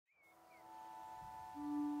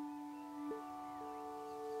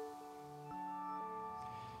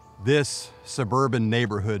This suburban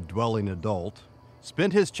neighborhood dwelling adult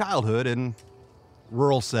spent his childhood in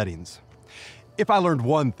rural settings. If I learned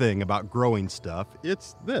one thing about growing stuff,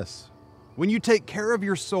 it's this. When you take care of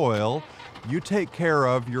your soil, you take care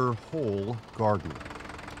of your whole garden.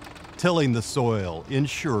 Tilling the soil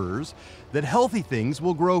ensures that healthy things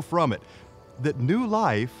will grow from it, that new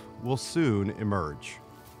life will soon emerge.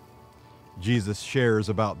 Jesus shares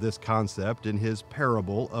about this concept in his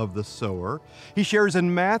parable of the sower. He shares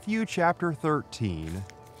in Matthew chapter 13.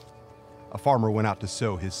 A farmer went out to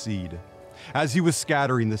sow his seed. As he was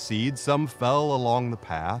scattering the seed, some fell along the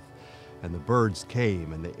path, and the birds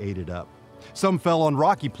came and they ate it up. Some fell on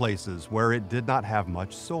rocky places where it did not have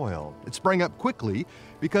much soil. It sprang up quickly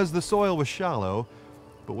because the soil was shallow,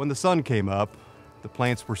 but when the sun came up, the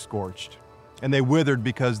plants were scorched, and they withered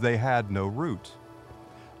because they had no root.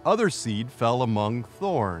 Other seed fell among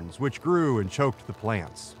thorns, which grew and choked the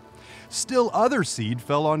plants. Still other seed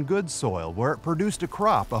fell on good soil, where it produced a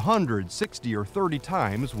crop 100, 60, or 30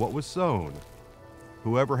 times what was sown.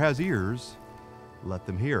 Whoever has ears, let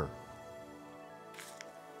them hear.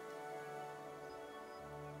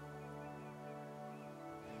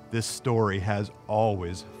 This story has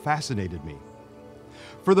always fascinated me.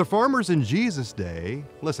 For the farmers in Jesus' day,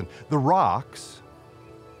 listen, the rocks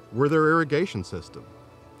were their irrigation system.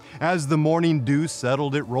 As the morning dew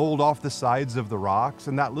settled, it rolled off the sides of the rocks,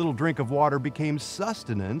 and that little drink of water became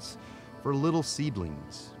sustenance for little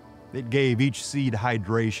seedlings. It gave each seed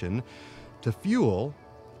hydration to fuel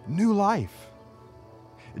new life.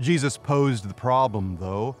 Jesus posed the problem,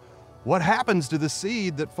 though. What happens to the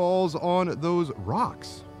seed that falls on those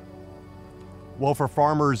rocks? Well, for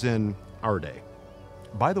farmers in our day.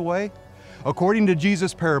 By the way, according to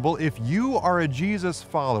Jesus' parable, if you are a Jesus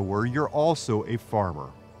follower, you're also a farmer.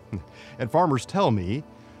 And farmers tell me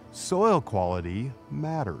soil quality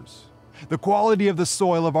matters. The quality of the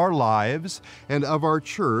soil of our lives and of our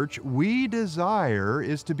church we desire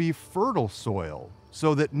is to be fertile soil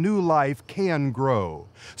so that new life can grow,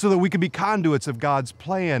 so that we can be conduits of God's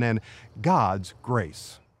plan and God's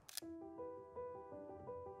grace.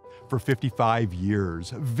 For 55 years,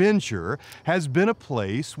 Venture has been a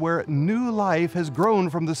place where new life has grown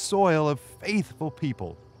from the soil of faithful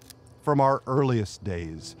people. From our earliest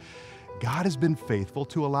days, God has been faithful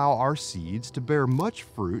to allow our seeds to bear much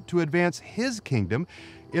fruit to advance His kingdom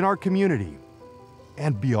in our community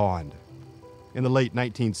and beyond. In the late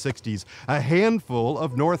 1960s, a handful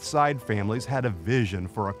of Northside families had a vision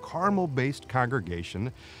for a Carmel-based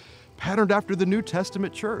congregation patterned after the New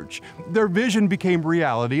Testament church. Their vision became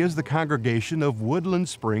reality as the congregation of Woodland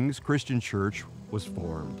Springs Christian Church was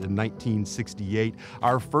formed. In 1968,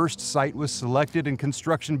 our first site was selected and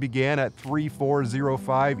construction began at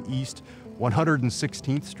 3405 East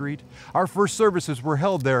 116th Street. Our first services were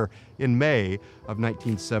held there in May of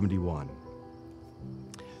 1971.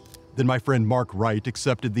 Then my friend Mark Wright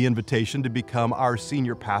accepted the invitation to become our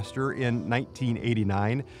senior pastor in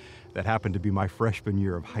 1989. That happened to be my freshman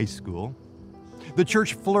year of high school. The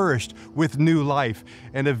church flourished with new life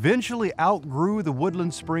and eventually outgrew the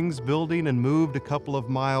Woodland Springs building and moved a couple of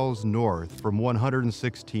miles north from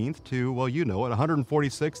 116th to, well, you know it,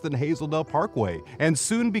 146th and Hazeldale Parkway, and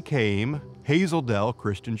soon became Hazeldale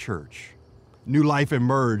Christian Church. New life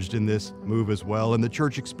emerged in this move as well, and the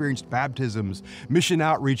church experienced baptisms, mission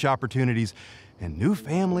outreach opportunities, and new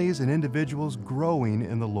families and individuals growing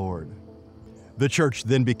in the Lord. The church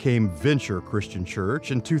then became Venture Christian Church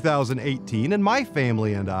in 2018, and my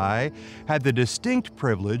family and I had the distinct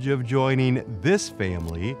privilege of joining this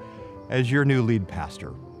family as your new lead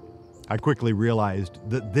pastor. I quickly realized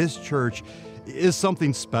that this church is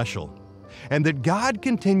something special, and that God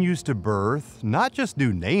continues to birth not just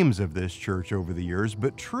new names of this church over the years,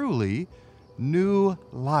 but truly new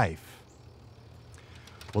life.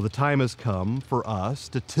 Well, the time has come for us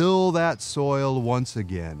to till that soil once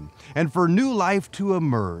again and for new life to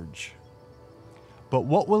emerge. But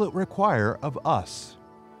what will it require of us?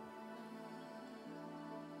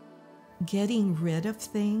 Getting rid of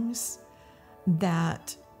things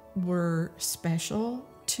that were special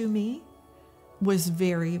to me was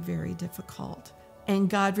very, very difficult. And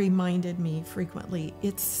God reminded me frequently,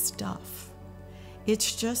 it's stuff.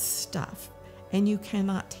 It's just stuff, and you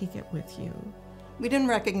cannot take it with you. We didn't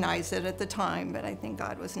recognize it at the time, but I think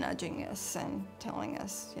God was nudging us and telling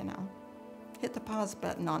us, hit the pause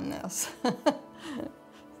button on this.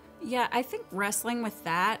 Yeah, I think wrestling with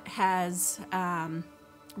that has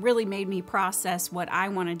really made me process what I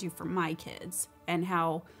want to do for my kids and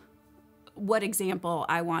what example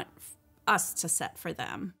I want us to set for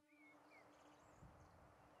them.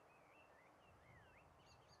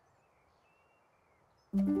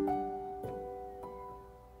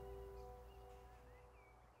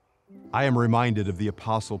 I am reminded of the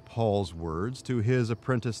Apostle Paul's words to his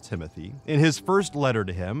apprentice Timothy in his first letter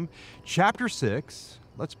to him, chapter 6.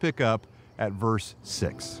 Let's pick up at verse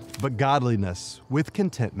 6. But godliness with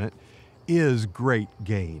contentment is great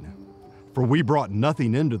gain. For we brought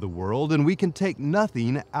nothing into the world, and we can take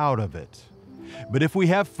nothing out of it. But if we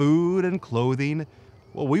have food and clothing,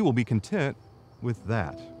 well, we will be content with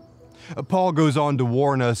that. Paul goes on to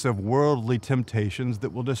warn us of worldly temptations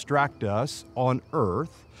that will distract us on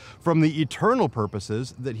earth from the eternal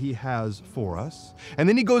purposes that he has for us. And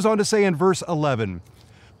then he goes on to say in verse 11,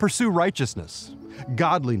 pursue righteousness,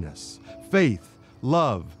 godliness, faith,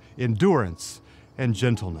 love, endurance, and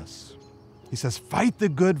gentleness. He says, fight the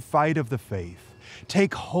good fight of the faith.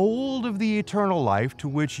 Take hold of the eternal life to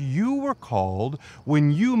which you were called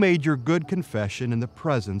when you made your good confession in the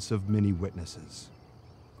presence of many witnesses.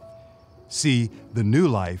 See, the new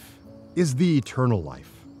life is the eternal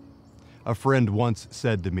life. A friend once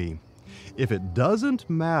said to me, if it doesn't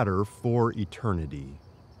matter for eternity,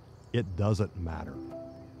 it doesn't matter.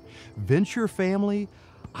 Venture family,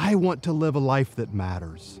 I want to live a life that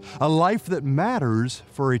matters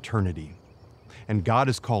for eternity. And God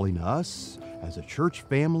is calling us as a church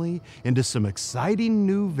family into some exciting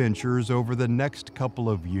new ventures over the next couple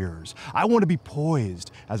of years. I want to be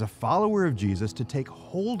poised as a follower of Jesus to take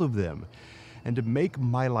hold of them and to make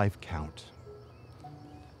my life count.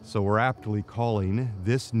 So we're aptly calling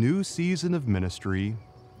this new season of ministry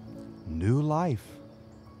New Life.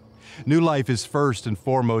 New life is first and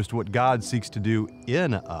foremost what God seeks to do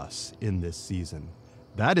in us in this season.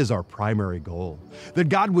 That is our primary goal, that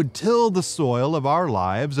God would till the soil of our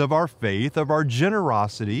lives, of our faith, of our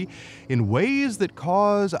generosity in ways that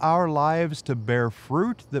cause our lives to bear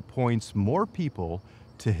fruit that points more people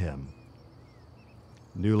to Him.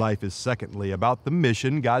 New life is secondly about the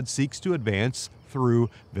mission God seeks to advance through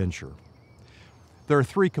venture. There are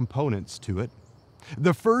three components to it.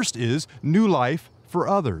 The first is new life for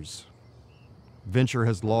others. Venture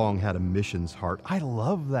has long had a missions heart. I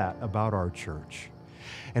love that about our church.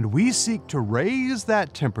 And we seek to raise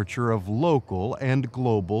that temperature of local and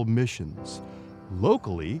global missions.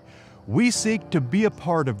 Locally, we seek to be a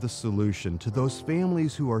part of the solution to those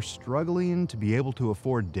families who are struggling to be able to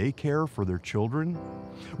afford daycare for their children.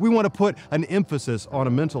 We want to put an emphasis on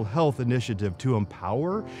a mental health initiative to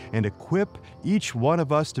empower and equip each one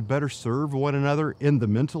of us to better serve one another in the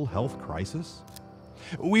mental health crisis.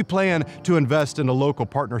 We plan to invest in a local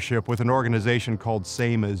partnership with an organization called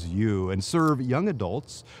Same As You and serve young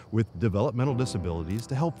adults with developmental disabilities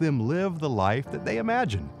to help them live the life that they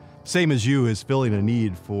imagine. Same As You is filling a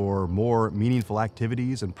need for more meaningful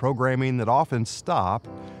activities and programming that often stop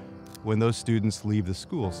when those students leave the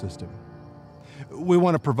school system. We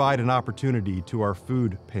want to provide an opportunity to our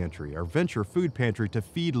food pantry, our venture food pantry, to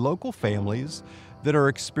feed local families that are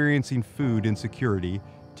experiencing food insecurity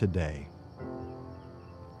today.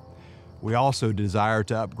 We also desire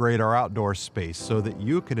to upgrade our outdoor space so that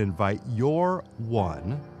you can invite your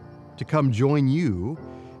one to come join you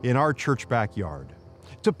in our church backyard,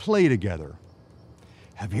 to play together.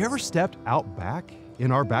 Have you ever stepped out back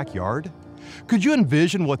in our backyard? Could you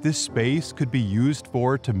envision what this space could be used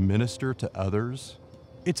for to minister to others?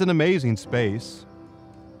 It's an amazing space.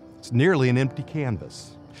 It's nearly an empty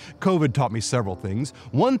canvas. COVID taught me several things.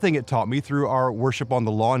 One thing it taught me through our Worship on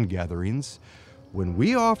the Lawn gatherings: when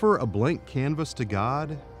we offer a blank canvas to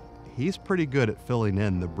God, He's pretty good at filling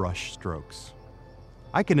in the brush strokes.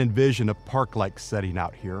 I can envision a park-like setting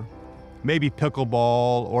out here. Maybe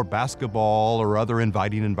pickleball or basketball or other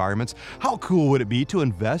inviting environments. How cool would it be to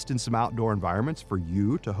invest in some outdoor environments for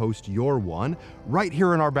you to host your one right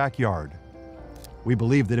here in our backyard? We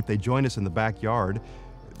believe that if they join us in the backyard,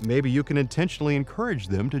 maybe you can intentionally encourage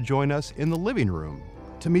them to join us in the living room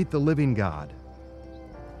to meet the living God.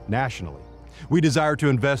 Nationally, we desire to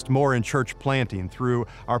invest more in church planting through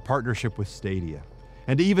our partnership with Stadia,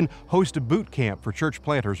 and to even host a boot camp for church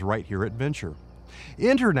planters right here at Venture.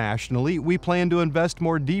 Internationally, we plan to invest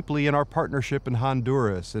more deeply in our partnership in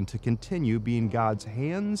Honduras and to continue being God's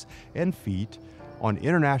hands and feet on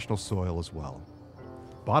international soil as well.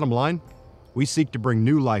 Bottom line, we seek to bring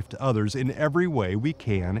new life to others in every way we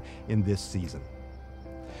can in this season.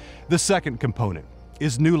 The second component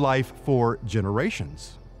is new life for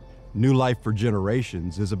generations. New Life for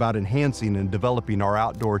Generations is about enhancing and developing our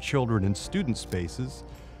outdoor children and student spaces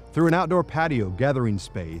through an outdoor patio gathering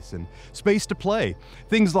space and space to play,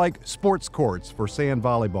 things like sports courts for sand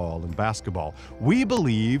volleyball and basketball. We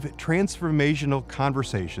believe transformational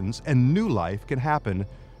conversations and new life can happen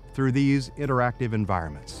through these interactive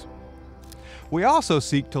environments. We also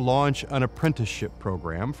seek to launch an apprenticeship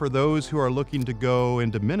program for those who are looking to go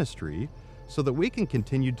into ministry so that we can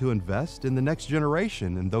continue to invest in the next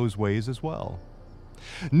generation in those ways as well.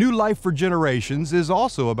 New Life for Generations is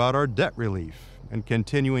also about our debt relief and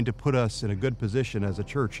continuing to put us in a good position as a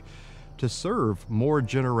church to serve more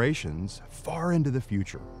generations far into the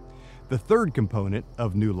future. The third component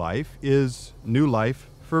of New Life is New Life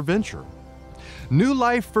for Venture. New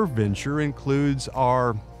Life for Venture includes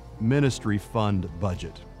our ministry fund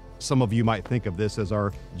budget. Some of you might think of this as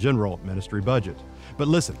our general ministry budget. But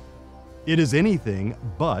listen, it is anything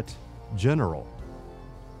but general.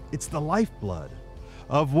 It's the lifeblood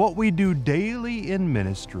of what we do daily in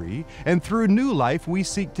ministry, and through New Life, we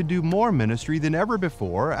seek to do more ministry than ever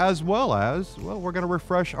before, as well as, we're going to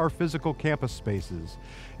refresh our physical campus spaces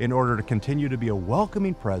in order to continue to be a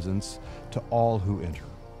welcoming presence to all who enter.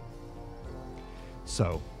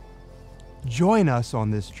 So, join us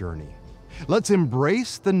on this journey. Let's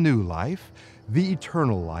embrace the new life, the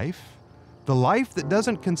eternal life, the life that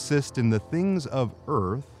doesn't consist in the things of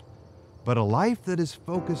earth, but a life that is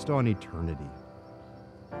focused on eternity.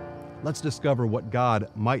 Let's discover what God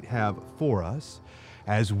might have for us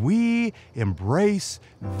as we embrace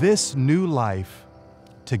this new life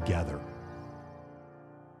together.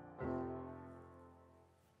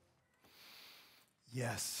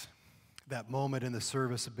 Yes, that moment in the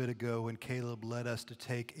service a bit ago when Caleb led us to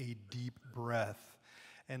take a deep breath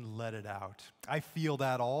and let it out. I feel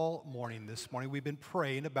that all morning this morning. We've been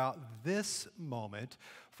praying about this moment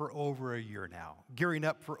for over a year now, gearing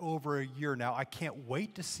up for over a year now. I can't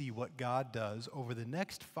wait to see what God does over the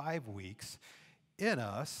next 5 weeks in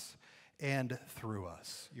us and through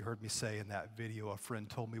us. You heard me say in that video, a friend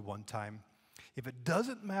told me one time, if it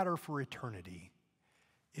doesn't matter for eternity,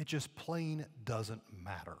 it just plain doesn't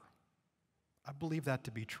matter. I believe that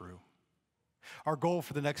to be true. Our goal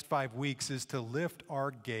for the next 5 weeks is to lift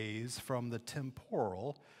our gaze from the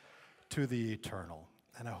temporal to the eternal.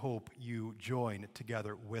 And I hope you join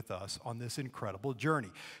together with us on this incredible journey.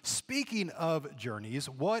 Speaking of journeys,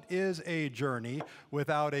 what is a journey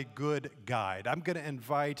without a good guide? I'm going to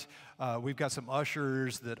invite, we've got some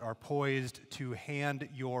ushers that are poised to hand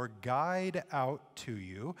your guide out to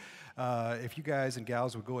you. If you guys and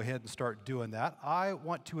gals would go ahead and start doing that, I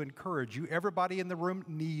want to encourage you. Everybody in the room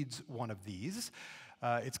needs one of these.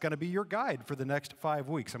 It's going to be your guide for the next 5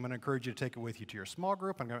 weeks. I'm going to encourage you to take it with you to your small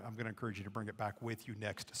group. I'm going to encourage you to bring it back with you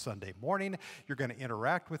next Sunday morning. You're going to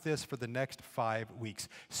interact with this for the next 5 weeks.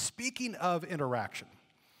 Speaking of interaction,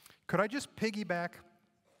 could I just piggyback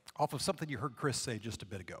off of something you heard Chris say just a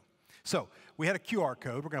bit ago? So we had a QR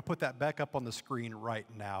code. We're going to put that back up on the screen right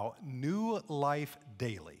now. New Life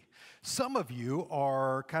Daily. Some of you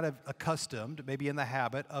are kind of accustomed, maybe in the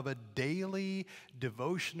habit of a daily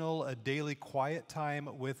devotional, a daily quiet time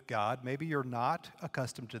with God. Maybe you're not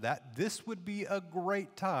accustomed to that. This would be a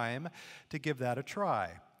great time to give that a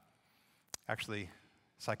try. Actually,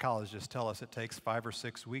 psychologists tell us it takes 5 or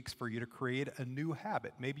 6 weeks for you to create a new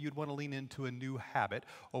habit. Maybe you'd want to lean into a new habit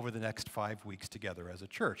over the next 5 weeks together as a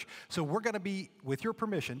church. So we're going to be, with your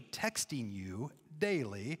permission, texting you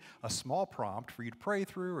daily a small prompt for you to pray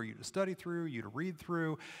through or you to study through, you to read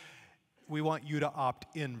through. We want you to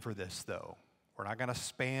opt in for this, though. We're not going to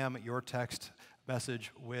spam your text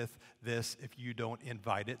message with this if you don't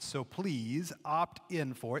invite it. So please opt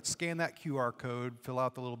in for it. Scan that QR code, fill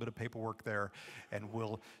out the little bit of paperwork there, and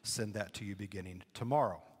we'll send that to you beginning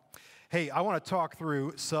tomorrow. Hey, I want to talk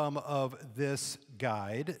through some of this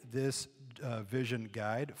guide, this vision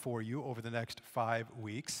guide for you over the next 5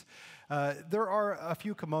 weeks. There are a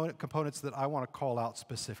few components that I want to call out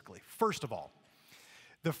specifically. First of all,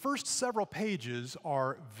 the first several pages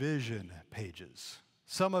are vision pages.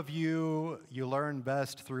 Some of you learn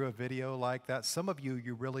best through a video like that. Some of you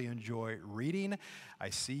really enjoy reading. I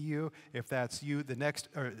see you. If that's you,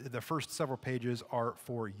 the first several pages are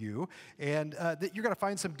for you. And you're going to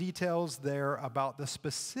find some details there about the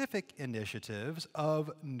specific initiatives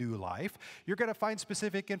of New Life. You're going to find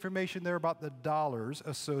specific information there about the dollars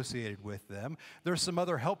associated with them. There's some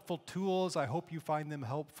other helpful tools. I hope you find them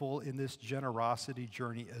helpful in this generosity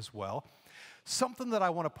journey as well. Something that I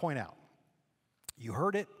want to point out. You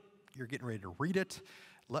heard it, you're getting ready to read it.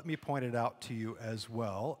 Let me point it out to you as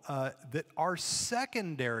well, that our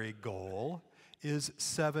secondary goal is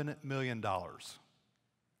 $7 million.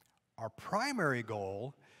 Our primary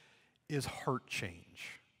goal is heart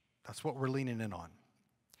change. That's what we're leaning in on.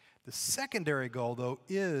 The secondary goal, though,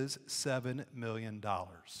 is $7 million.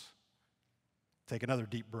 Take another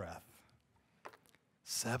deep breath.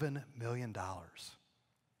 $7 million.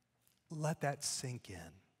 Let that sink in.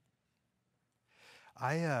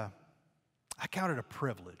 I count it a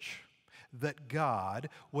privilege that God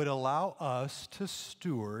would allow us to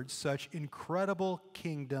steward such incredible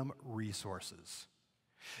kingdom resources.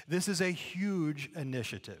 This is a huge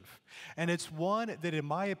initiative, and it's one that, in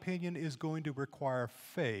my opinion, is going to require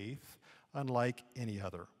faith unlike any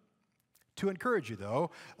other. To encourage you,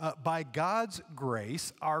 though, by God's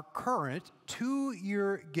grace, our current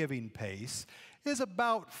 2-year giving pace is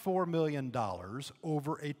about $4 million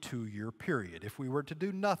over a 2-year period. If we were to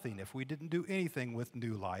do nothing, if we didn't do anything with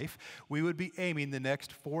New Life, we would be aiming the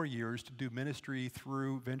next 4 years to do ministry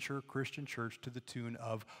through Venture Christian Church to the tune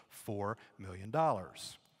of $4 million.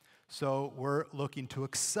 So we're looking to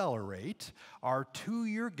accelerate our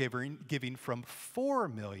 2-year giving from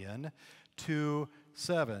 $4 million to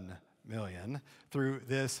 $7 million through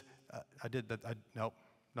this.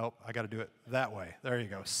 Nope, I got to do it that way. There you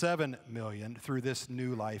go. $7 million through this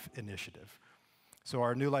New Life initiative. So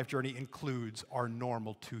our New Life journey includes our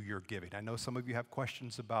normal 2-year giving. I know some of you have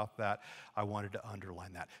questions about that. I wanted to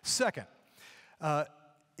underline that. Second,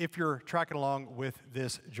 if you're tracking along with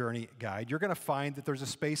this journey guide, you're going to find that there's a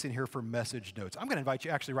space in here for message notes. I'm going to invite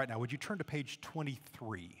you, actually right now, would you turn to page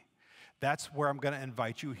 23? That's where I'm going to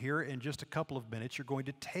invite you here in just a couple of minutes. You're going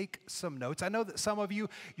to take some notes. I know that some of you,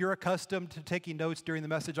 you're accustomed to taking notes during the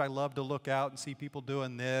message. I love to look out and see people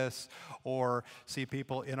doing this or see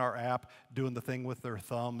people in our app doing the thing with their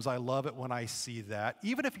thumbs. I love it when I see that.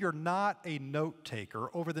 Even if you're not a note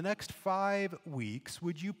taker, over the next 5 weeks,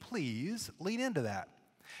 would you please lean into that?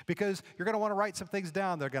 Because you're going to want to write some things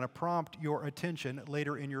down that are going to prompt your attention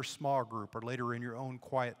later in your small group or later in your own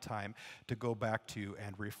quiet time to go back to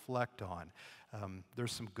and reflect on.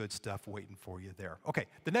 There's some good stuff waiting for you there. Okay,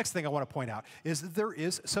 the next thing I want to point out is that there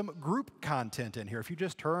is some group content in here. If you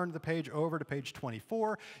just turn the page over to page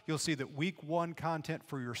 24, you'll see that week 1 content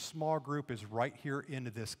for your small group is right here in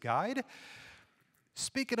this guide.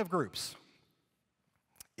 Speaking of groups,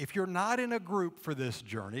 if you're not in a group for this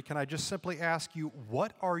journey, can I just simply ask you,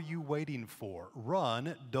 what are you waiting for?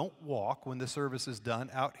 Run, don't walk when the service is done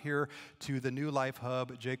out here to the New Life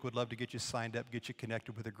Hub. Jake would love to get you signed up, get you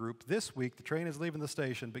connected with a group. This week, the train is leaving the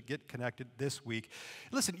station, but get connected this week.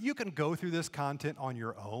 Listen, you can go through this content on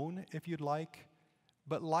your own if you'd like,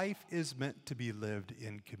 but life is meant to be lived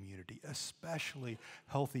in community, especially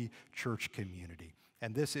healthy church community.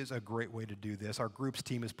 And this is a great way to do this. Our groups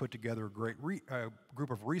team has put together a great group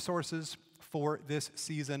of resources for this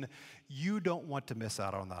season. You don't want to miss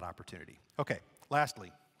out on that opportunity. Okay,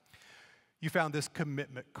 lastly, you found this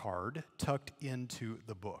commitment card tucked into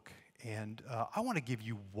the book. And I want to give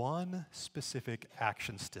you one specific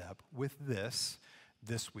action step with this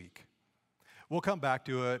week. We'll come back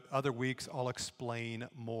to it. Other weeks, I'll explain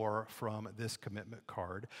more from this commitment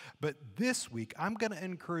card. But this week, I'm going to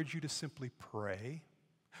encourage you to simply pray.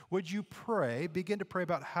 Would you pray, begin to pray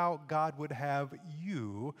about how God would have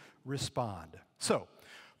you respond? So,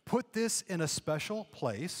 put this in a special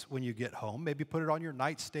place when you get home. Maybe put it on your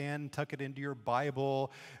nightstand, tuck it into your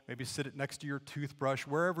Bible, maybe sit it next to your toothbrush,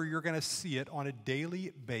 wherever you're going to see it on a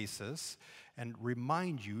daily basis, and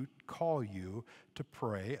remind you, call you to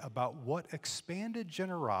pray about what expanded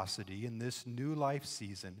generosity in this New Life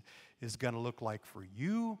season is going to look like for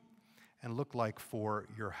you and look like for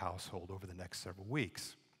your household over the next several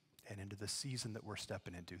weeks and into the season that we're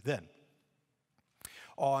stepping into then.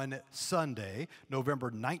 On Sunday,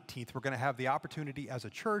 November 19th, we're going to have the opportunity as a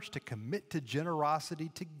church to commit to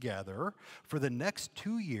generosity together for the next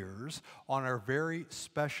 2 years on our very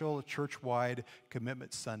special church-wide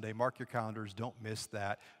Commitment Sunday. Mark your calendars. Don't miss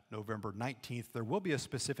that. November 19th. There will be a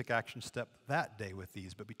specific action step that day with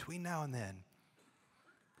these, but between now and then,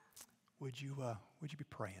 would you be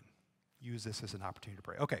praying? Use this as an opportunity to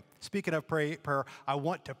pray. Okay, speaking of prayer, I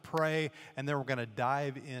want to pray, and then we're going to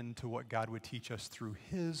dive into what God would teach us through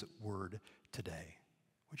His Word today.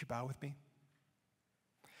 Would you bow with me?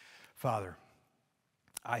 Father,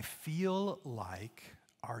 I feel like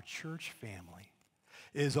our church family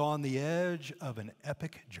is on the edge of an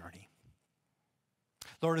epic journey.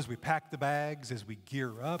 Lord, as we pack the bags, as we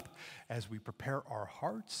gear up, as we prepare our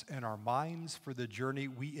hearts and our minds for the journey,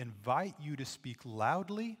 we invite you to speak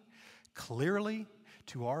loudly, clearly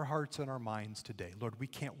to our hearts and our minds today. Lord, we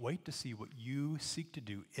can't wait to see what you seek to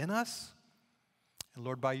do in us, and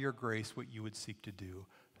Lord, by your grace, what you would seek to do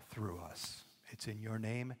through us. It's in your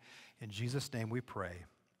name, in Jesus' name we pray.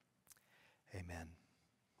 Amen.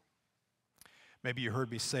 Maybe you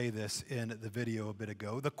heard me say this in the video a bit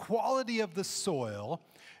ago. The quality of the soil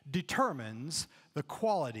determines the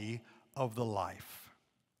quality of the life.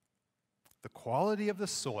 The quality of the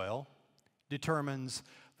soil determines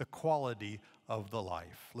the quality of the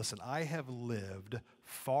life. Listen, I have lived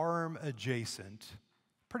farm adjacent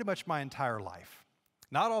pretty much my entire life.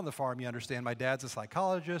 Not on the farm, you understand. My dad's a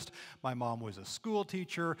psychologist. My mom was a school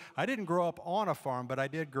teacher. I didn't grow up on a farm, but I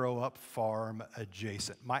did grow up farm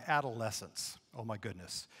adjacent. My adolescence, oh my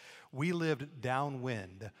goodness. We lived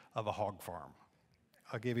downwind of a hog farm.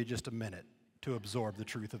 I'll give you just a minute to absorb the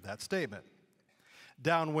truth of that statement.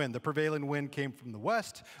 Downwind, the prevailing wind came from the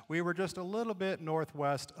west. We were just a little bit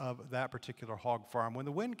northwest of that particular hog farm. When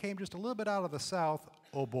the wind came just a little bit out of the south,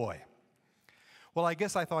 oh boy. Well, I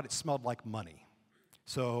guess I thought it smelled like money.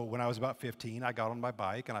 So when I was about 15, I got on my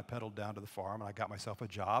bike and I pedaled down to the farm and I got myself a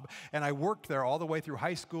job. And I worked there all the way through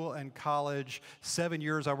high school and college. 7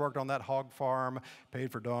 years I worked on that hog farm,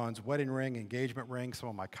 paid for Dawn's wedding ring, engagement ring, some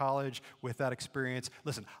of my college with that experience.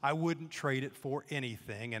 Listen, I wouldn't trade it for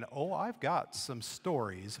anything. And oh, I've got some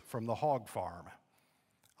stories from the hog farm.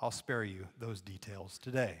 I'll spare you those details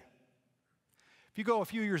today. If you go a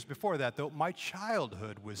few years before that, though, my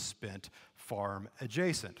childhood was spent farm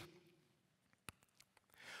adjacent.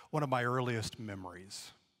 One of my earliest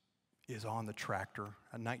memories is on the tractor,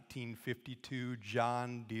 a 1952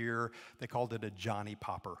 John Deere. They called it a Johnny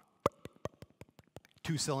Popper.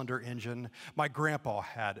 2-cylinder engine. My grandpa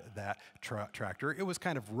had that tractor. It was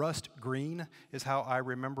kind of rust green is how I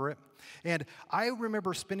remember it. And I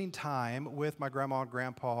remember spending time with my grandma and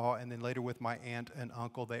grandpa, and then later with my aunt and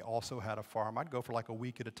uncle. They also had a farm. I'd go for like a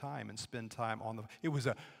week at a time and spend time on it was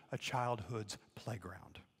a childhood's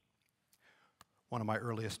playground. One of my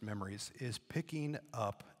earliest memories is picking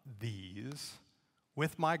up these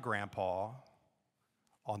with my grandpa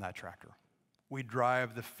on that tractor. We'd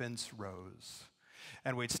drive the fence rows,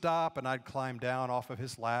 and we'd stop, and I'd climb down off of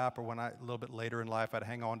his lap, or a little bit later in life, I'd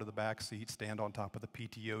hang on to the back seat, stand on top of the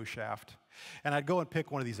PTO shaft, and I'd go and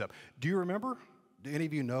pick one of these up. Do you remember? Do any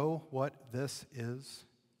of you know what this is?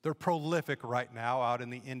 They're prolific right now out in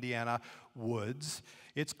the Indiana woods.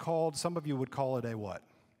 It's called, some of you would call it a what?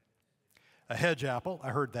 A hedge apple, I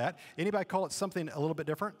heard that. Anybody call it something a little bit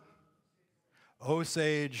different?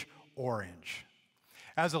 Osage orange.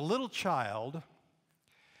 As a little child,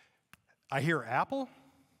 I hear apple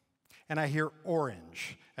and I hear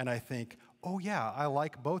orange, and I think, oh yeah, I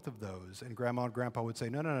like both of those. And Grandma and Grandpa would say,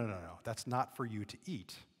 no, that's not for you to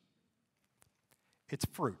eat. It's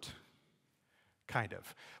fruit. Kind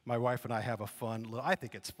of. My wife and I have a I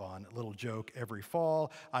think it's fun, little joke every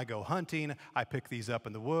fall. I go hunting, I pick these up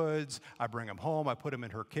in the woods, I bring them home, I put them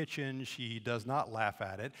in her kitchen. She does not laugh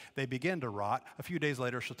at it. They begin to rot. A few days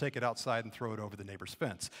later, she'll take it outside and throw it over the neighbor's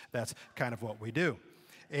fence. That's kind of what we do.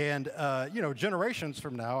 And, generations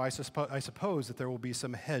from now, I suppose that there will be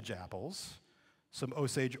some hedge apples, some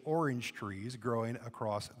Osage orange trees growing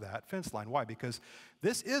across that fence line. Why? Because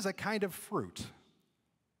this is a kind of fruit.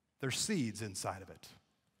 There's seeds inside of it.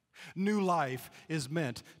 New life is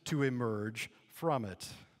meant to emerge from it.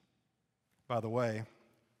 By the way,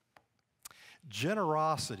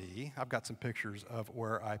 generosity, I've got some pictures of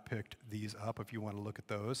where I picked these up if you want to look at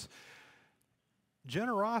those.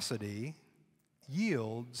 Generosity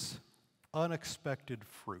yields unexpected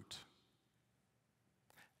fruit.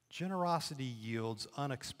 Generosity yields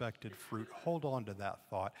unexpected fruit. Hold on to that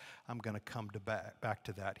thought. I'm going to come back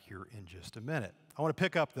to that here in just a minute. I want to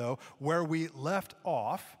pick up, though, where we left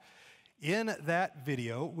off in that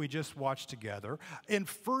video we just watched together. In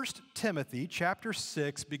 1 Timothy chapter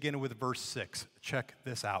 6, beginning with verse 6. Check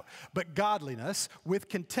this out. But godliness with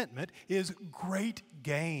contentment is great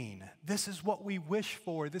gain. This is what we wish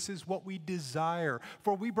for. This is what we desire.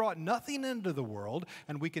 For we brought nothing into the world,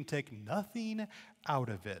 and we can take nothing out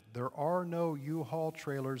of it. There are no U-Haul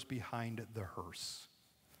trailers behind the hearse.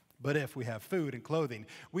 But if we have food and clothing,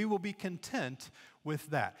 we will be content with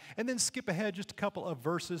that. And then skip ahead just a couple of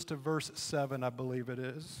verses to verse 7, I believe it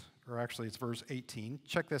is. Or actually, it's verse 18.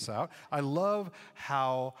 Check this out. I love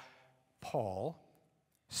how Paul,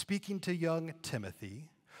 speaking to young Timothy,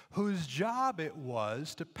 whose job it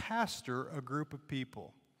was to pastor a group of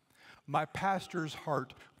people. My pastor's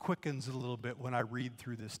heart quickens a little bit when I read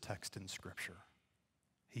through this text in Scripture.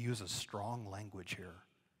 He uses strong language here.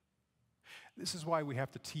 This is why we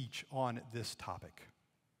have to teach on this topic.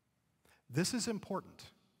 This is important.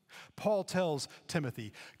 Paul tells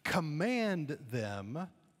Timothy, command them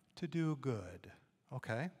to do good,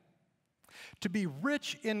 okay? To be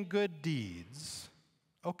rich in good deeds,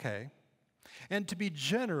 okay? And to be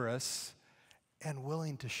generous and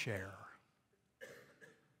willing to share.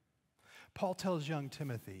 Paul tells young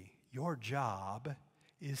Timothy, your job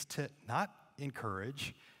is to not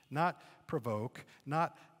encourage, not provoke,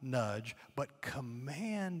 not nudge, but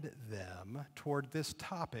command them toward this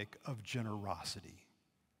topic of generosity.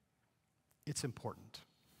 It's important.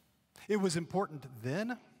 It was important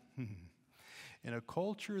then. In a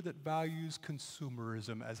culture that values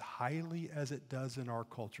consumerism as highly as it does in our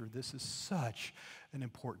culture, this is such an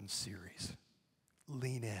important series.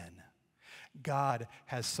 Lean in. God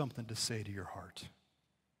has something to say to your heart.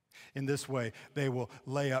 In this way, they will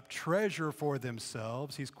lay up treasure for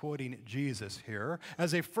themselves, he's quoting Jesus here,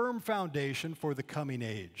 as a firm foundation for the coming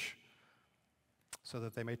age, so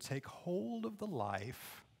that they may take hold of the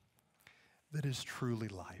life that is truly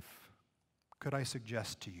life. Could I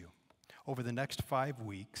suggest to you, over the next 5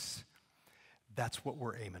 weeks, that's what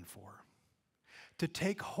we're aiming for. To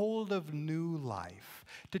take hold of new life,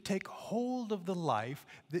 to take hold of the life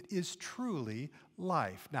that is truly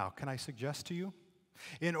life. Now, can I suggest to you,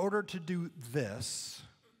 in order to do this,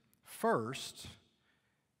 first,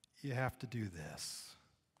 you have to do this.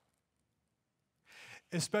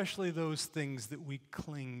 Especially those things that we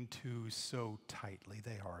cling to so tightly.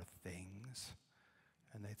 They are things,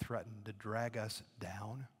 and they threaten to drag us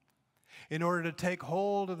down. In order to take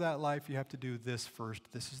hold of that life, you have to do this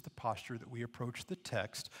first. This is the posture that we approach the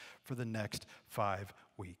text for the next 5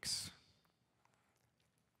 weeks.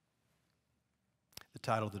 The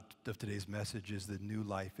title of today's message is "The New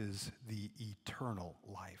Life is the Eternal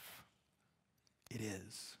Life." It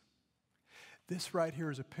is. This right here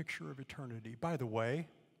is a picture of eternity. By the way,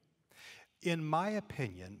 in my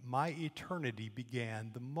opinion, my eternity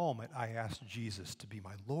began the moment I asked Jesus to be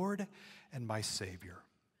my Lord and my Savior.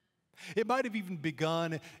 It might have even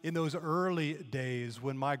begun in those early days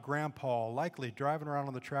when my grandpa, likely driving around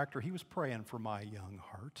on the tractor, he was praying for my young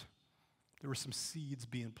heart. There were some seeds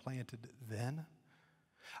being planted then.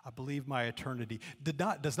 I believe my eternity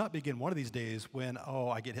does not begin one of these days when,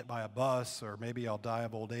 I get hit by a bus, or maybe I'll die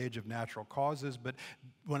of old age of natural causes. But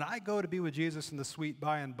when I go to be with Jesus in the sweet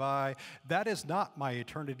by and by, that is not my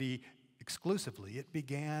eternity exclusively. It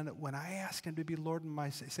began when I asked him to be Lord and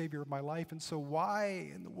my Savior of my life. And so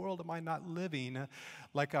why in the world am I not living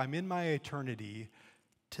like I'm in my eternity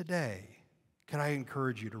today? Can I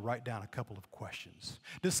encourage you to write down a couple of questions?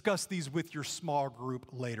 Discuss these with your small group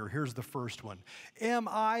later. Here's the first one. Am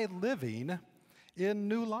I living in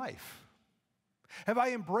new life? Have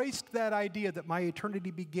I embraced that idea that my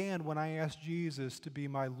eternity began when I asked Jesus to be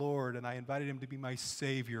my Lord and I invited him to be my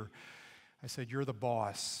Savior? I said, "You're the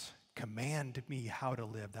boss. Command me how to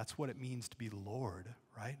live." That's what it means to be Lord,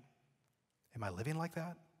 right? Am I living like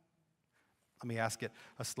that? Let me ask it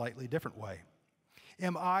a slightly different way.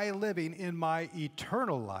 Am I living in my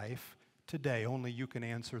eternal life today? Only you can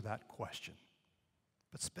answer that question.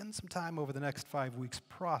 But spend some time over the next 5 weeks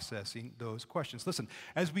processing those questions. Listen,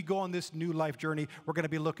 as we go on this new life journey, we're going to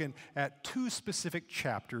be looking at 2 specific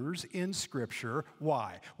chapters in Scripture.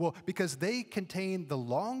 Why? Well, because they contain the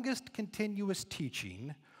longest continuous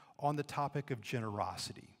teaching on the topic of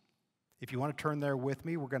generosity. If you want to turn there with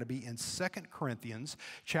me, we're going to be in 2 Corinthians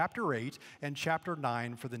chapter 8 and chapter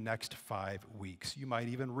 9 for the next 5 weeks. You might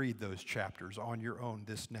even read those chapters on your own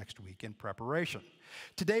this next week in preparation.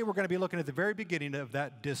 Today, we're going to be looking at the very beginning of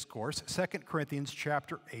that discourse, 2 Corinthians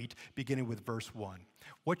chapter 8, beginning with verse 1.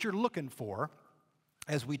 What you're looking for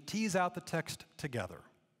as we tease out the text together.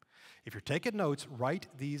 If you're taking notes, write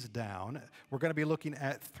these down. We're going to be looking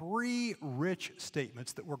at 3 rich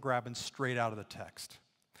statements that we're grabbing straight out of the text.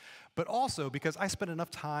 But also because I spent enough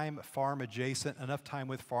time farm adjacent, enough time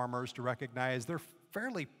with farmers to recognize they're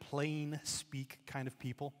fairly plain speak kind of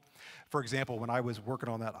people. For example, when I was working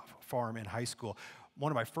on that farm in high school, one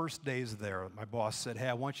of my first days there, my boss said, "Hey,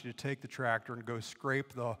 I want you to take the tractor and go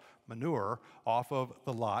scrape the manure off of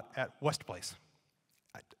the lot at West Place."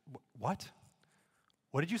 What?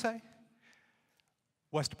 What did you say?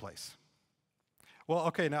 West Place. Well,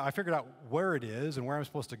 okay, now I figured out where it is and where I'm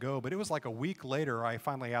supposed to go, but it was like a week later I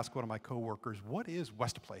finally asked one of my coworkers, "What is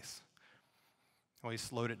West Place?" Well, he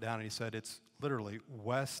slowed it down and he said, "It's literally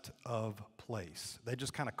west of place." They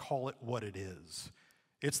just kind of call it what it is.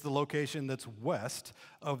 It's the location that's west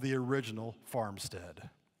of the original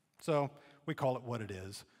farmstead. So we call it what it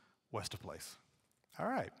is, west of place. All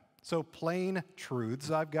right. So plain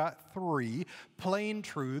truths. I've got 3 plain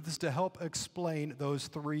truths to help explain those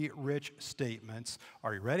 3 rich statements.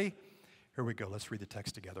 Are you ready? Here we go. Let's read the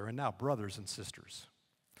text together. And now, brothers and sisters,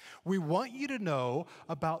 we want you to know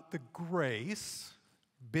about the grace,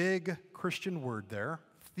 big Christian word there,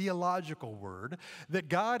 theological word, that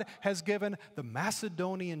God has given the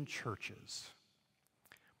Macedonian churches.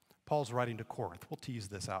 Paul's writing to Corinth. We'll tease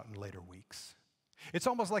this out in later weeks. It's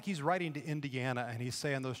almost like he's writing to Indiana and he's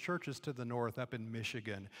saying those churches to the north up in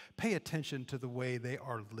Michigan, pay attention to the way they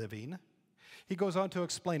are living. He goes on to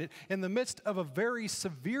explain it. In the midst of a very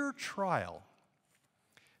severe trial,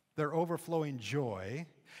 their overflowing joy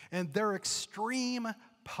and their extreme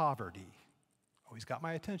poverty. Oh, he's got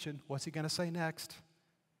my attention. What's he going to say next?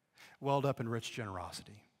 Welled up in rich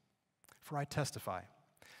generosity. For I testify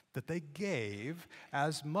that they gave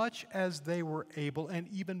as much as they were able and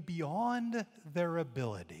even beyond their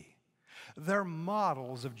ability. They're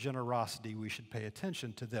models of generosity. We should pay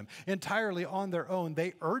attention to them. Entirely on their own,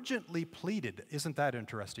 they urgently pleaded, isn't that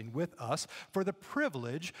interesting, with us for the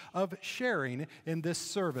privilege of sharing in this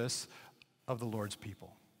service of the Lord's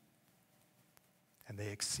people. And they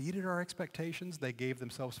exceeded our expectations. They gave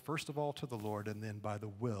themselves first of all to the Lord and then by the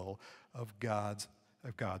will of God's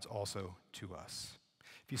also to us.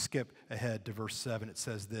 If you skip ahead to verse 7, it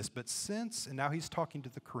says this, but since, and now he's talking to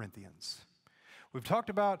the Corinthians. We've talked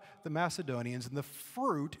about the Macedonians and the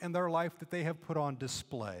fruit in their life that they have put on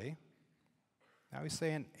display. Now he's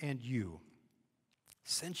saying, and you,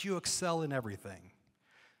 since you excel in everything,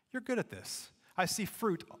 you're good at this. I see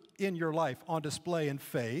fruit in your life on display in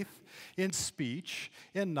faith, in speech,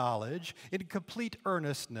 in knowledge, in complete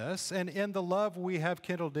earnestness, and in the love we have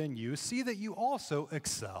kindled in you. See that you also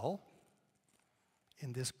excel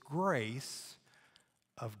in this grace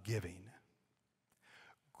of giving.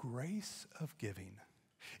 Grace of giving.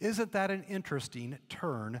 Isn't that an interesting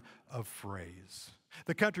turn of phrase?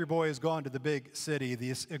 The country boy has gone to the big city.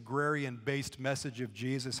 This agrarian-based message of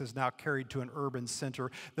Jesus is now carried to an urban center.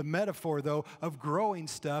 The metaphor, though, of growing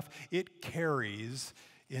stuff, it carries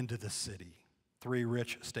into the city. 3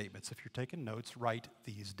 rich statements. If you're taking notes, write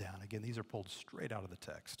these down. Again, these are pulled straight out of the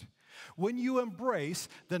text. When you embrace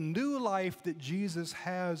the new life that Jesus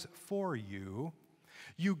has for you,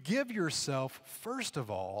 you give yourself, first of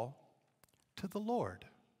all, to the Lord.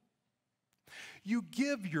 You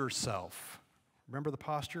give yourself. Remember the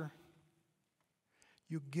posture?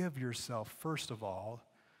 You give yourself, first of all,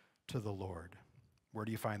 to the Lord. Where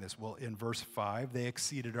do you find this? Well, in verse 5, they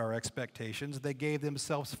exceeded our expectations. They gave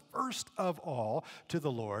themselves first of all to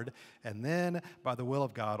the Lord, and then, by the will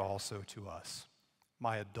of God, also to us.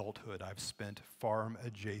 My adulthood I've spent farm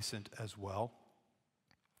adjacent as well.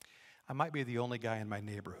 I might be the only guy in my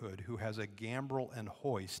neighborhood who has a gambrel and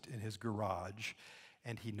hoist in his garage,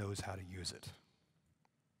 and he knows how to use it.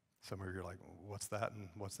 Some of you are like, what's that and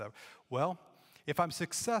what's that? Well, if I'm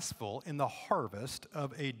successful in the harvest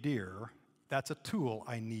of a deer, that's a tool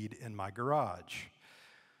I need in my garage.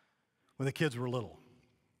 When the kids were little,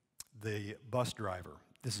 the bus driver,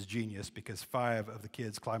 this is genius because 5 of the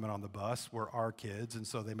kids climbing on the bus were our kids, and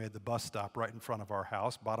so they made the bus stop right in front of our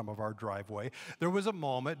house, bottom of our driveway. There was a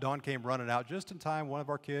moment, Dawn came running out just in time. One of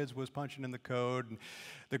our kids was punching in the code, and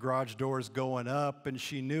the garage doors going up, and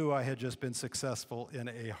she knew I had just been successful in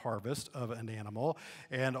a harvest of an animal.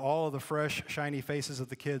 And all of the fresh, shiny faces of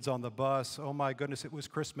the kids on the bus, oh my goodness, it was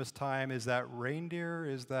Christmas time. Is that reindeer?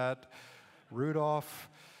 Is that Rudolph?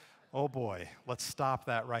 Oh boy, let's stop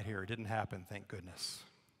that right here. It didn't happen, thank goodness.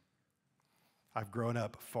 I've grown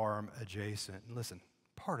up farm adjacent. And listen,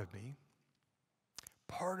 part of me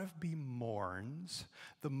mourns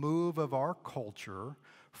the move of our culture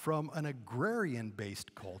from an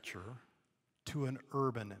agrarian-based culture to an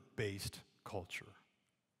urban-based culture.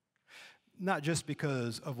 Not just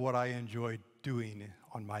because of what I enjoy doing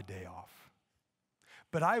on my day off,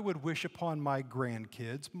 but I would wish upon my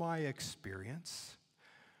grandkids my experience.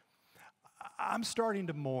 I'm starting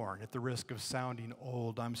to mourn, at the risk of sounding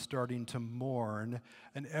old, I'm starting to mourn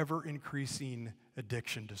an ever-increasing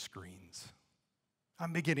addiction to screens.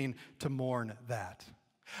 I'm beginning to mourn that.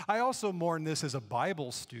 I also mourn this as a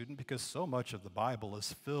Bible student because so much of the Bible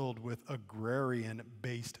is filled with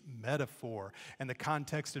agrarian-based metaphor. And the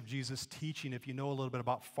context of Jesus' teaching, if you know a little bit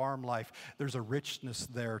about farm life, there's a richness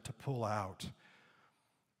there to pull out.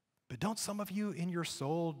 But don't some of you in your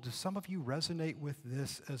soul, do some of you resonate with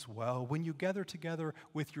this as well? When you gather together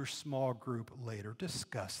with your small group later,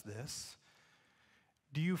 discuss this.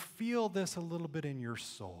 Do you feel this a little bit in your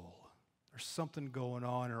soul? There's something going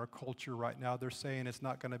on in our culture right now. They're saying it's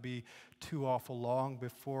not going to be too awful long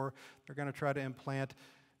before they're going to try to implant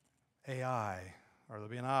AI, or there'll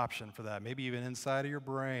be an option for that, maybe even inside of your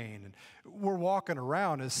brain. And we're walking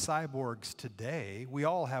around as cyborgs today. We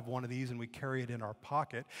all have one of these and we carry it in our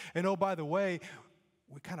pocket. And oh, by the way,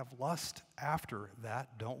 we kind of lust after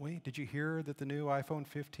that, don't we? Did you hear that the new iPhone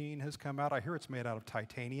 15 has come out? I hear it's made out of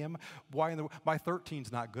titanium. Why my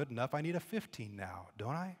 13's not good enough. I need a 15 now,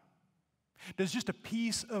 don't I? Does just a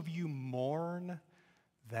piece of you mourn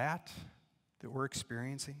that we're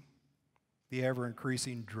experiencing? The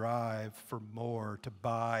ever-increasing drive for more, to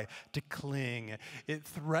buy, to cling. It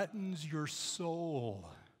threatens your soul.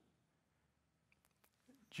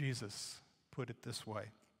 Jesus put it this way.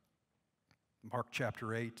 Mark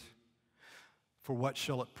chapter 8, for what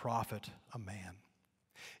shall it profit a man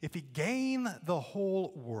if he gain the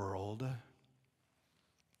whole world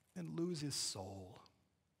and lose his soul.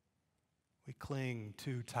 We cling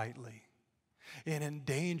too tightly. It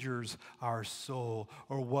endangers our soul.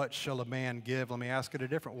 Or what shall a man give? Let me ask it a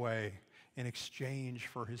different way. In exchange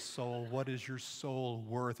for his soul, what is your soul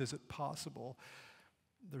worth? Is it possible?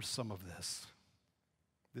 There's some of this.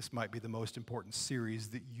 This might be the most important series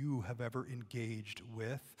that you have ever engaged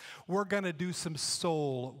with. We're going to do some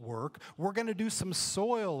soul work. We're going to do some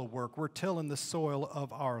soil work. We're tilling the soil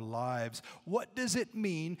of our lives. What does it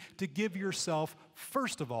mean to give yourself,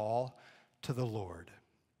 first of all, to the Lord?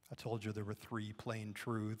 I told you there were 3 plain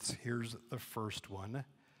truths. Here's the first one.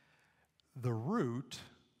 The root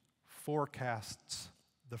forecasts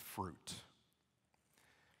the fruit.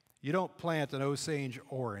 You don't plant an Osage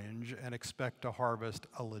orange and expect to harvest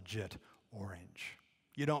a legit orange.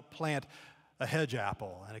 You don't plant a hedge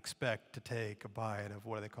apple and expect to take a bite of,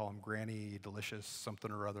 what do they call them, Granny Delicious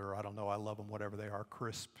something or other. I don't know, I love them, whatever they are,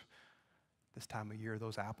 crisp. This time of year,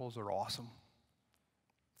 those apples are awesome.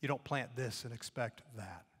 You don't plant this and expect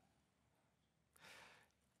that.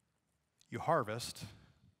 You harvest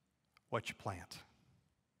what you plant.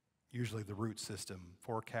 Usually the root system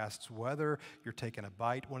forecasts whether you're taking a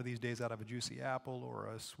bite one of these days out of a juicy apple or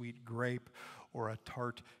a sweet grape or a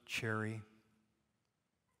tart cherry.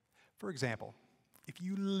 For example, if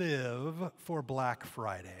you live for Black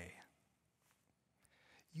Friday,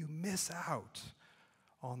 you miss out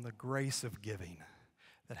on the grace of giving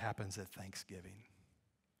that happens at Thanksgiving.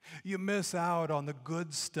 You miss out on the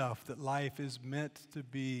good stuff that life is meant to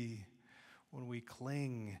be when we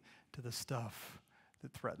cling to the stuff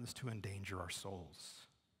that threatens to endanger our souls.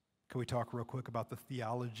 Can we talk real quick about the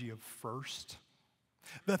theology of first?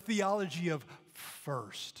 The theology of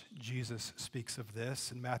first. Jesus speaks of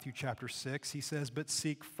this in Matthew chapter 6. He says, but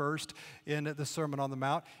seek first in the Sermon on the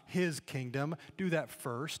Mount his kingdom. Do that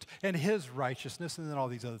first. And his righteousness, and then all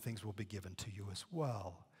these other things will be given to you as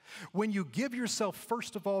well. When you give yourself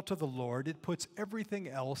first of all to the Lord, it puts everything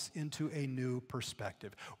else into a new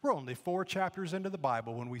perspective. We're only 4 chapters into the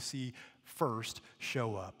Bible when we see first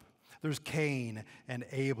show up. There's Cain and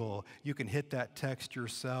Abel. You can hit that text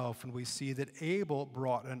yourself, and we see that Abel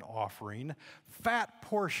brought an offering, fat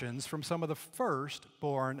portions from some of the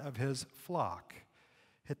firstborn of his flock.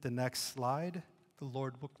 Hit the next slide. The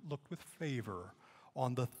Lord looked with favor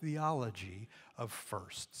on the theology of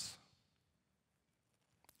firsts.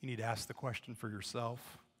 You need to ask the question for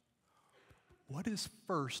yourself, what is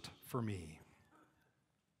first for me?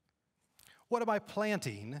 What am I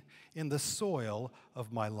planting in the soil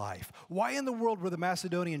of my life? Why in the world were the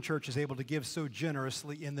Macedonian churches able to give so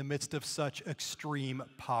generously in the midst of such extreme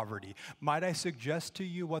poverty? Might I suggest to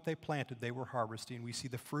you what they planted, they were harvesting. We see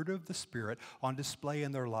the fruit of the Spirit on display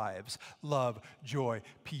in their lives. Love, joy,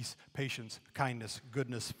 peace, patience, kindness,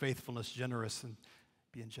 goodness, faithfulness,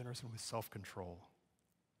 being generous and with self-control.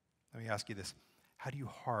 Let me ask you this. How do you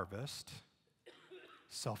harvest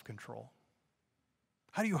self-control?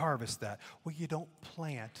 How do you harvest that? Well, you don't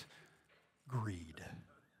plant greed.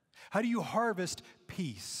 How do you harvest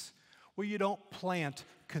peace? Well, you don't plant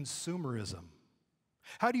consumerism.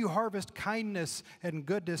 How do you harvest kindness and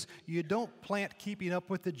goodness? You don't plant keeping up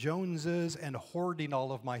with the Joneses and hoarding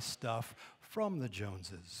all of my stuff from the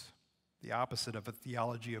Joneses. The opposite of a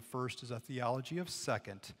theology of first is a theology of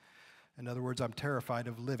second. In other words, I'm terrified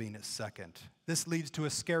of living at second. This leads to a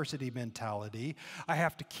scarcity mentality. I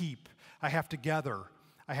have to keep, I have to gather,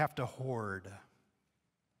 I have to hoard.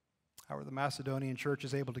 How are the Macedonian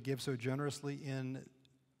churches able to give so generously in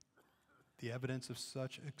the evidence of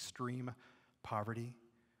such extreme poverty?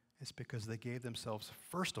 It's because they gave themselves,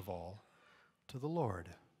 first of all, to the Lord.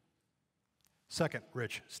 Second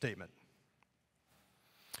rich statement.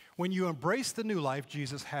 When you embrace the new life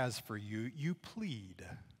Jesus has for you, you plead.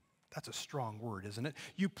 That's a strong word, isn't it?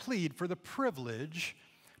 You plead for the privilege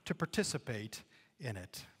to participate in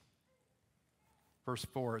it. Verse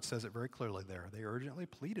 4, it says it very clearly there. They urgently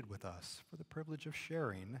pleaded with us for the privilege of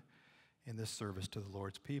sharing in this service to the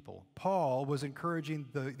Lord's people. Paul was encouraging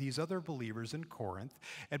these other believers in Corinth,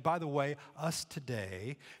 and by the way, us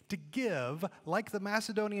today, to give like the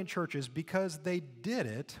Macedonian churches because they did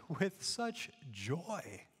it with such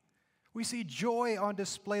joy. We see joy on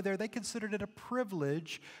display there. They considered it a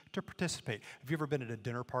privilege to participate. Have you ever been at a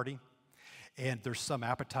dinner party and there's some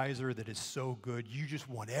appetizer that is so good, you just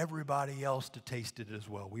want everybody else to taste it as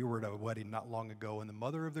well? We were at a wedding not long ago, and the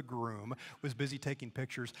mother of the groom was busy taking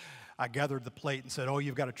pictures. I gathered the plate and said, oh,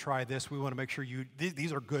 you've got to try this. We want to make sure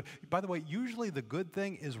these are good. By the way, usually the good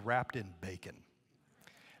thing is wrapped in bacon.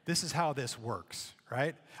 This is how this works,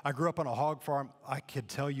 right? I grew up on a hog farm. I can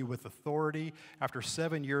tell you with authority, after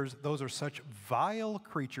 7 years, those are such vile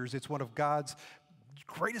creatures. It's one of God's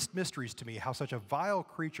greatest mysteries to me, how such a vile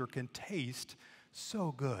creature can taste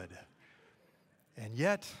so good. And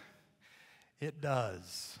yet, it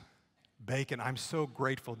does. Bacon, I'm so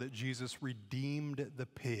grateful that Jesus redeemed the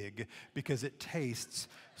pig because it tastes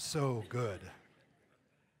so good.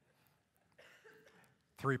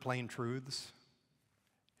 3 plain truths.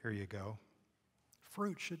 Here you go.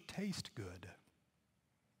 Fruit should taste good.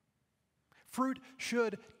 Fruit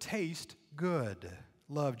should taste good.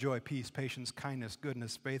 Love, joy, peace, patience, kindness,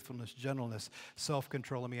 goodness, faithfulness, gentleness,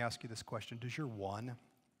 self-control. Let me ask you this question. Does your one,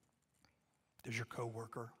 does your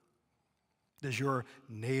coworker, does your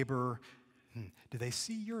neighbor, do they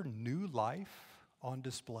see your new life on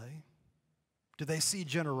display? Do they see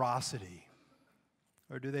generosity?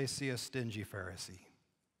 Or do they see a stingy Pharisee?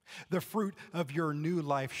 The fruit of your new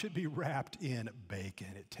life should be wrapped in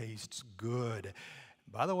bacon. It tastes good.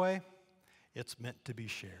 By the way, it's meant to be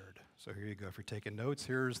shared. So here you go. If you're taking notes,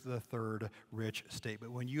 here's the third rich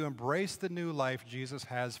statement. When you embrace the new life Jesus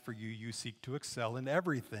has for you, you seek to excel in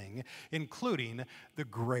everything, including the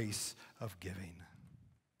grace of giving.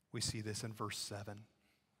 We see this in verse 7.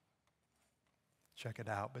 Check it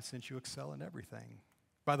out. But since you excel in everything.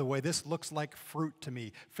 By the way, this looks like fruit to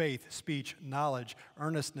me. Faith, speech, knowledge,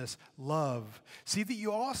 earnestness, love. See that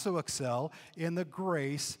you also excel in the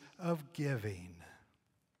grace of giving.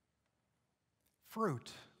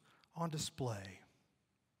 Fruit on display.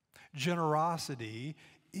 Generosity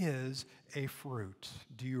is a fruit.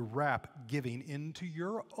 Do you wrap giving into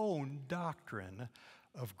your own doctrine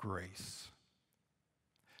of grace?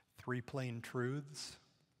 3 plain truths.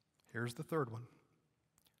 Here's the third one.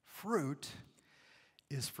 Fruit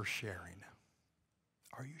is for sharing.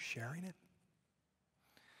 Are you sharing it?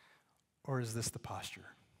 Or is this the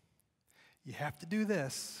posture? You have to do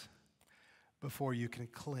this before you can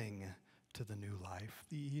cling to the new life,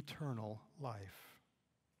 the eternal life.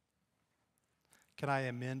 Can I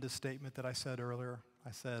amend a statement that I said earlier?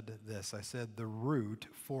 I said this. I said the root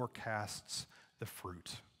forecasts the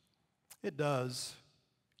fruit. It does,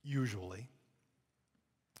 usually.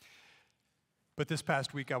 But this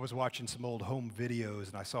past week I was watching some old home videos,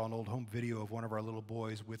 and I saw an old home video of one of our little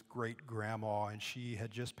boys with great-grandma, and she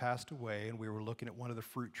had just passed away, and we were looking at one of the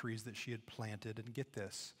fruit trees that she had planted, and get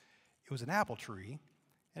this, it was an apple tree,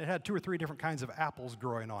 and it had 2 or 3 different kinds of apples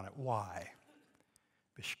growing on it. Why?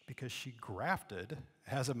 Because she grafted,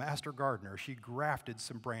 as a master gardener, she grafted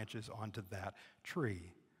some branches onto that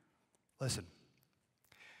tree. Listen,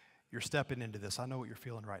 you're stepping into this. I know what you're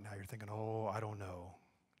feeling right now. You're thinking, oh, I don't know.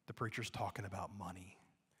 The preacher's talking about money.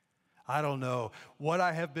 I don't know. What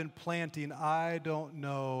I have been planting, I don't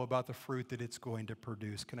know about the fruit that it's going to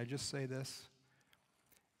produce. Can I just say this?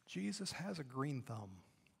 Jesus has a green thumb.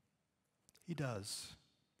 He does.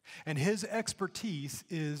 And his expertise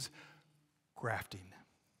is grafting.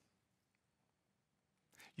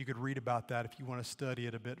 You could read about that if you want to study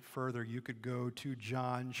it a bit further. You could go to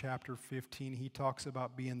John chapter 15. He talks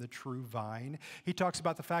about being the true vine. He talks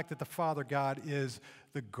about the fact that the Father God is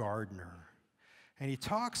the gardener. And he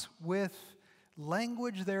talks with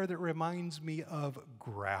language there that reminds me of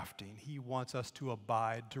grafting. He wants us to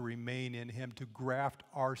abide, to remain in him, to graft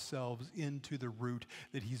ourselves into the root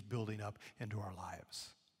that he's building up into our lives.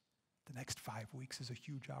 The next 5 weeks is a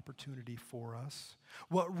huge opportunity for us.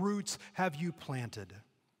 What roots have you planted?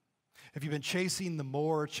 If you've been chasing the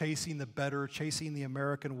more, chasing the better, chasing the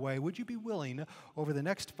American way, would you be willing over the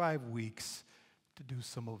next 5 weeks to do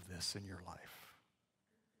some of this in your life?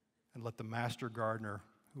 And let the master gardener,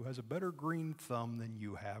 who has a better green thumb than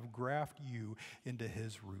you have, graft you into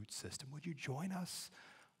his root system. Would you join us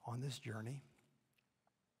on this journey?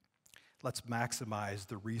 Let's maximize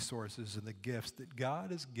the resources and the gifts that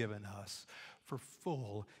God has given us for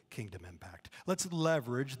full kingdom impact. Let's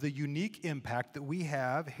leverage the unique impact that we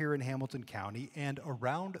have here in Hamilton County and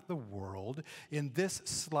around the world in this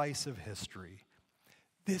slice of history.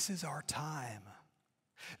 This is our time.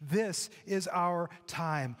 This is our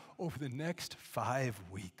time. Over the next 5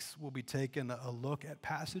 weeks, we'll be taking a look at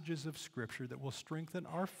passages of Scripture that will strengthen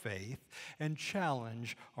our faith and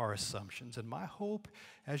challenge our assumptions. And my hope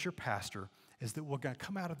as your pastor is that we're going to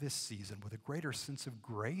come out of this season with a greater sense of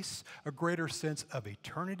grace, a greater sense of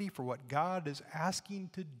eternity for what God is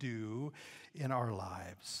asking to do in our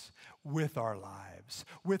lives, with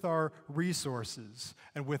our resources,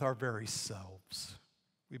 and with our very selves.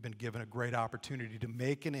 We've been given a great opportunity to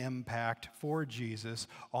make an impact for Jesus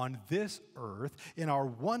on this earth in our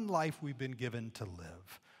one life we've been given to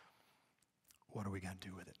live. What are we going to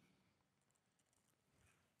do with it?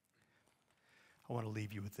 I want to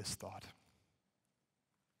leave you with this thought.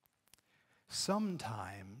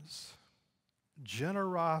 Sometimes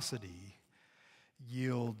generosity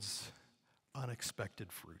yields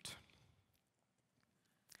unexpected fruit.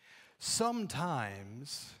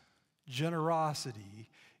 Sometimes generosity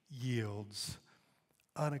yields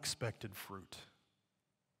unexpected fruit.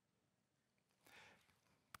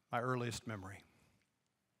 My earliest memory.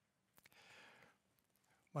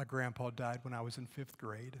 My grandpa died when I was in 5th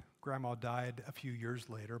grade. Grandma died a few years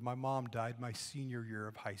later. My mom died my senior year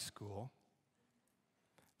of high school.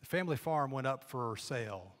 The family farm went up for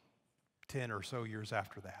sale 10 or so years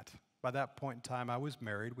after that. By that point in time, I was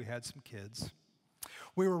married. We had some kids.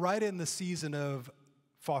 We were right in the season of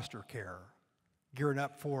foster care, gearing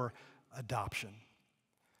up for adoption.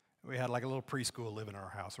 We had like a little preschool living in our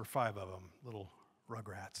house, or 5 of them, little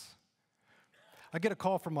rugrats. I get a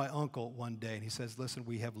call from my uncle one day, and he says, listen,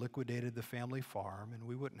 we have liquidated the family farm, and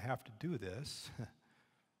we wouldn't have to do this.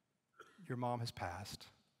 Your mom has passed.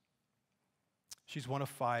 She's one of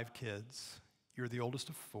 5 kids. You're the oldest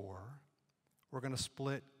of 4. We're going to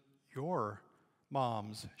split your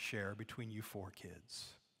mom's share between you 4 kids.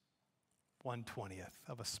 1/20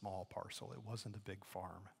 of a small parcel. It wasn't a big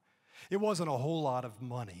farm. It wasn't a whole lot of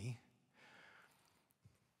money,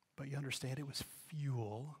 but you understand it was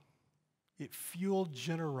fuel. It fueled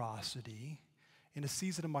generosity in a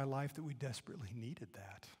season of my life that we desperately needed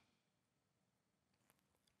that.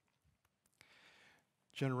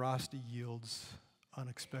 Generosity yields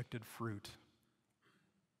unexpected fruit.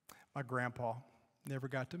 My grandpa never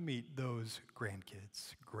got to meet those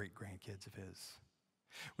grandkids, great-grandkids of his.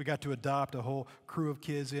 We got to adopt a whole crew of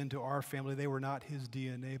kids into our family. They were not his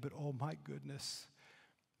DNA, but oh my goodness,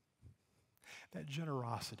 that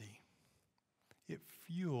generosity, it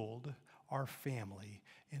fueled our family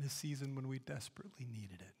in a season when we desperately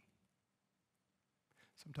needed it.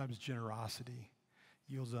 Sometimes generosity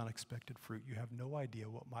yields unexpected fruit. You have no idea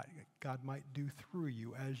what God might do through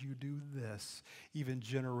you as you do this, even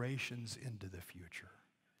generations into the future.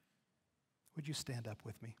 Would you stand up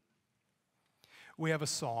with me? We have a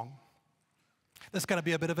song. That's going to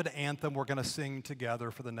be a bit of an anthem we're going to sing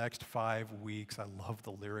together for the next 5 weeks. I love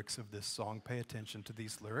the lyrics of this song. Pay attention to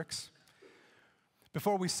these lyrics.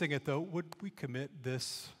 Before we sing it, though, would we commit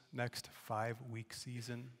this next 5-week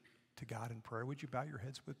season to God in prayer? Would you bow your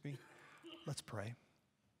heads with me? Let's pray.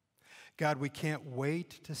 God, we can't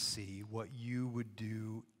wait to see what you would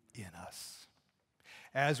do in us.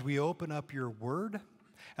 As we open up your word,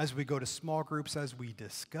 as we go to small groups, as we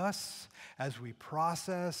discuss, as we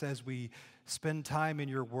process, as we spend time in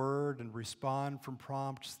your word and respond from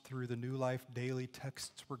prompts through the New Life daily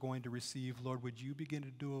texts we're going to receive, Lord, would you begin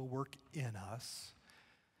to do a work in us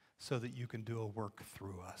so that you can do a work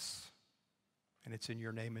through us? And it's in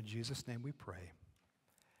your name, in Jesus' name we pray.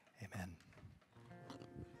 Amen.